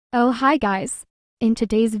Oh hi guys! In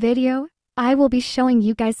today's video, I will be showing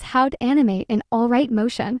you guys how to animate in alight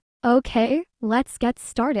motion. Okay, let's get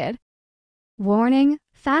started. Warning,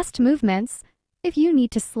 fast movements. If you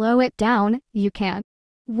need to slow it down, you can.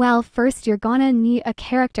 Well, first you're gonna need a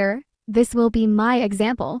character. This will be my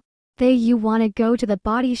example. Then you wanna go to the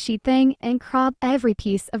body sheet thing and crop every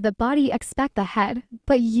piece of the body except the head,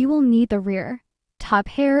 but you will need the rear, top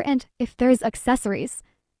hair, and if there's accessories.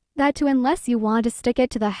 That too, unless you want to stick it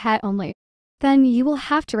to the head only. Then you will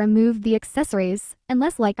have to remove the accessories,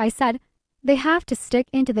 unless, like I said, they have to stick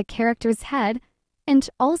into the character's head, and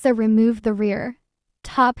also remove the rear,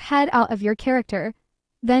 top head out of your character.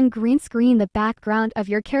 Then green screen the background of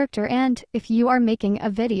your character, and if you are making a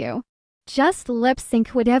video, just lip sync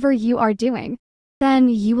whatever you are doing. Then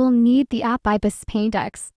you will need the app Ibis Paint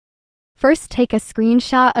X. First, take a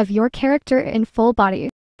screenshot of your character in full body.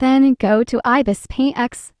 Then go to Ibis Paint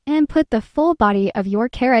X and put the full body of your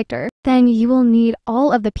character. Then you will need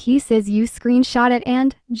all of the pieces you screenshotted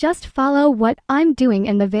and just follow what I'm doing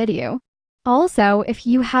in the video. Also, if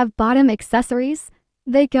you have bottom accessories,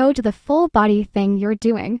 they go to the full body thing you're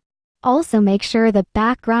doing. Also make sure the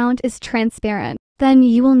background is transparent. Then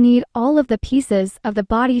you will need all of the pieces of the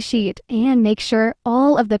body sheet and make sure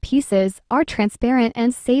all of the pieces are transparent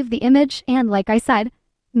and save the image, and like I said,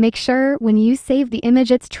 make sure when you save the image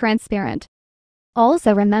it's transparent.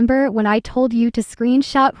 Also remember when I told you to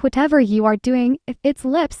screenshot whatever you are doing, if it's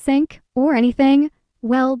lip sync or anything,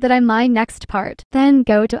 well, that I'm my next part. Then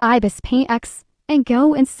go to Ibis Paint X and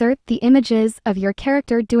go insert the images of your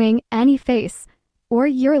character doing any face or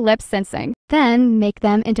your lip syncing. Then make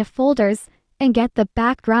them into folders and get the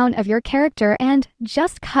background of your character and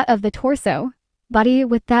just cut of the torso, body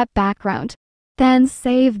with that background. Then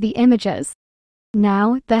save the images.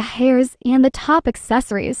 Now, the hairs and the top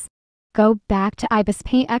accessories. Go back to Ibis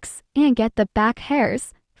Paint X and get the back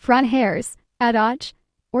hairs, front hairs, dodge,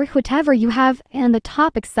 or whatever you have, and the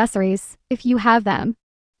top accessories if you have them.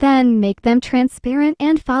 Then make them transparent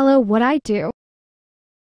and follow what I do.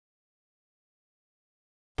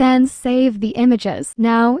 Then save the images.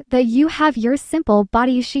 Now that you have your simple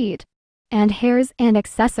body sheet and hairs and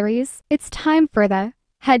accessories, it's time for the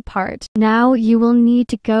head part. Now you will need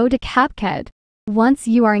to go to Capcut. Once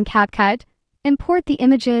you are in Capcut, import the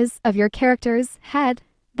images of your character's head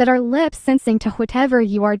that are lip syncing to whatever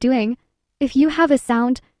you are doing. If you have a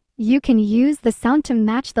sound, you can use the sound to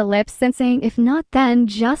match the lip syncing. If not, then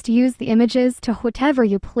just use the images to whatever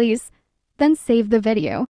you please, then save the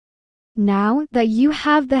video. Now that you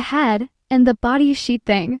have the head and the body sheet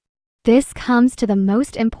thing, this comes to the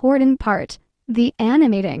most important part, the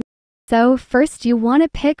animating. So first you want to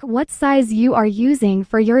pick what size you are using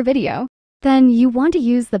for your video. Then you want to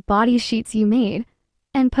use the body sheets you made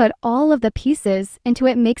and put all of the pieces into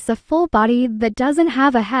it. Makes a full body that doesn't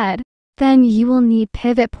have a head. Then you will need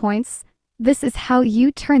pivot points. This is how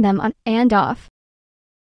you turn them on and off.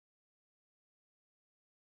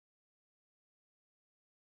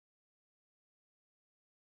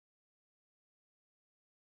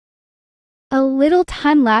 A little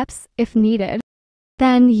time lapse if needed.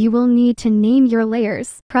 Then you will need to name your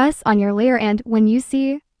layers. Press on your layer, and when you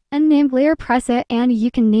see a named layer, press it and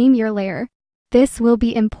you can name your layer. This will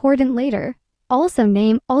be important later. Also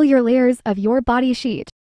name all your layers of your body sheet.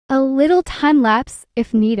 A little time lapse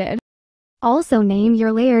if needed. Also name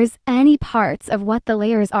your layers any parts of what the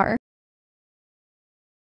layers are.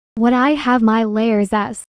 What I have my layers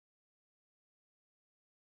as.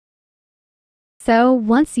 So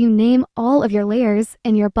once you name all of your layers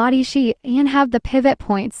in your body sheet and have the pivot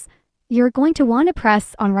points, you're going to want to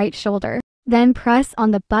press on right shoulder. Then press on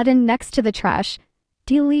the button next to the trash,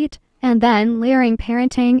 delete, and then layering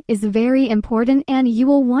parenting is very important and you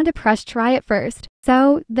will want to press try it first.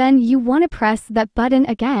 So then you want to press that button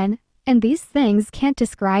again, and these things can't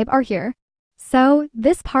describe are here. So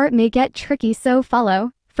this part may get tricky, so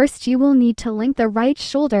follow. First you will need to link the right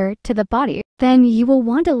shoulder to the body. Then you will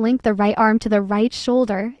want to link the right arm to the right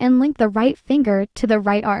shoulder and link the right finger to the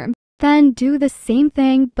right arm. Then do the same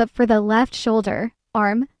thing but for the left shoulder,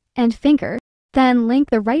 arm, and finger. Then link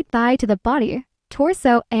the right thigh to the body,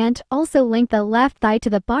 torso, and also link the left thigh to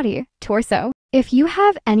the body, torso. If you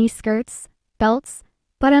have any skirts, belts,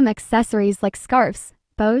 bottom accessories like scarves,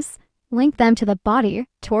 bows, link them to the body,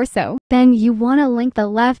 torso. Then you want to link the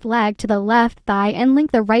left leg to the left thigh and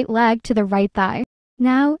link the right leg to the right thigh.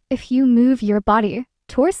 Now, if you move your body,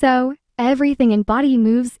 torso, everything in body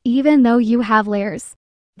moves even though you have layers.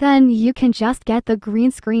 Then you can just get the green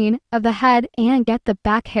screen of the head and get the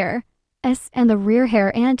back hair, and the rear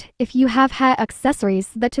hair, and if you have head accessories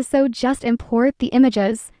that to so just import the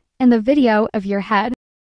images and the video of your head.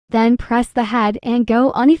 Then press the head and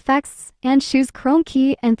go on effects and choose chrome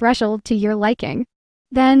key and threshold to your liking.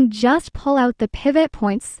 Then just pull out the pivot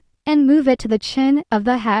points and move it to the chin of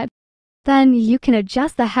the head. Then you can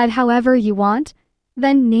adjust the head however you want.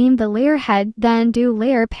 Then name the layer head, then do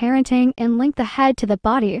layer parenting and link the head to the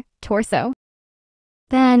body, torso.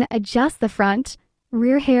 Then adjust the front,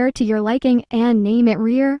 rear hair to your liking and name it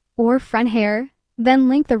rear or front hair. Then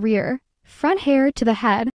link the rear, front hair to the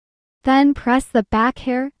head. Then press the back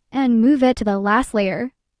hair and move it to the last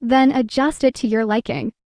layer. Then adjust it to your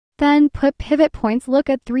liking. Then put pivot points, look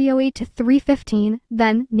at 308 to 315,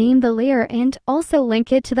 then name the layer and also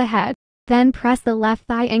link it to the head. Then press the left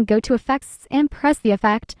thigh and go to effects and press the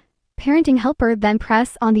effect. Parenting helper, then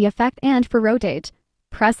press on the effect and for rotate.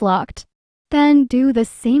 Press locked. Then do the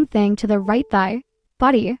same thing to the right thigh,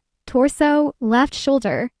 body, torso, left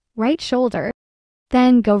shoulder, right shoulder.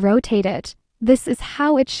 Then go rotate it. This is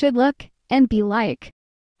how it should look and be like.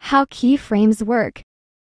 How keyframes work.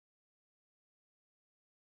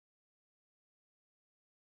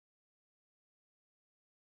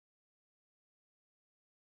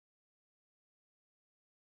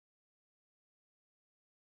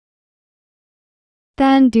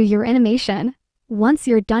 Then do your animation. Once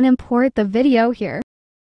you're done, import the video here.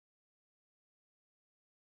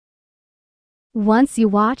 Once you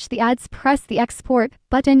watch the ads, press the export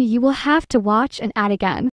button. You will have to watch an ad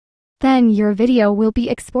again. Then your video will be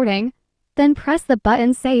exporting. Then press the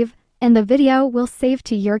button save and the video will save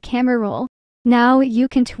to your camera roll. Now you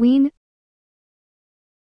can tween.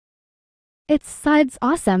 It's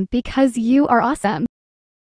awesome because you are awesome.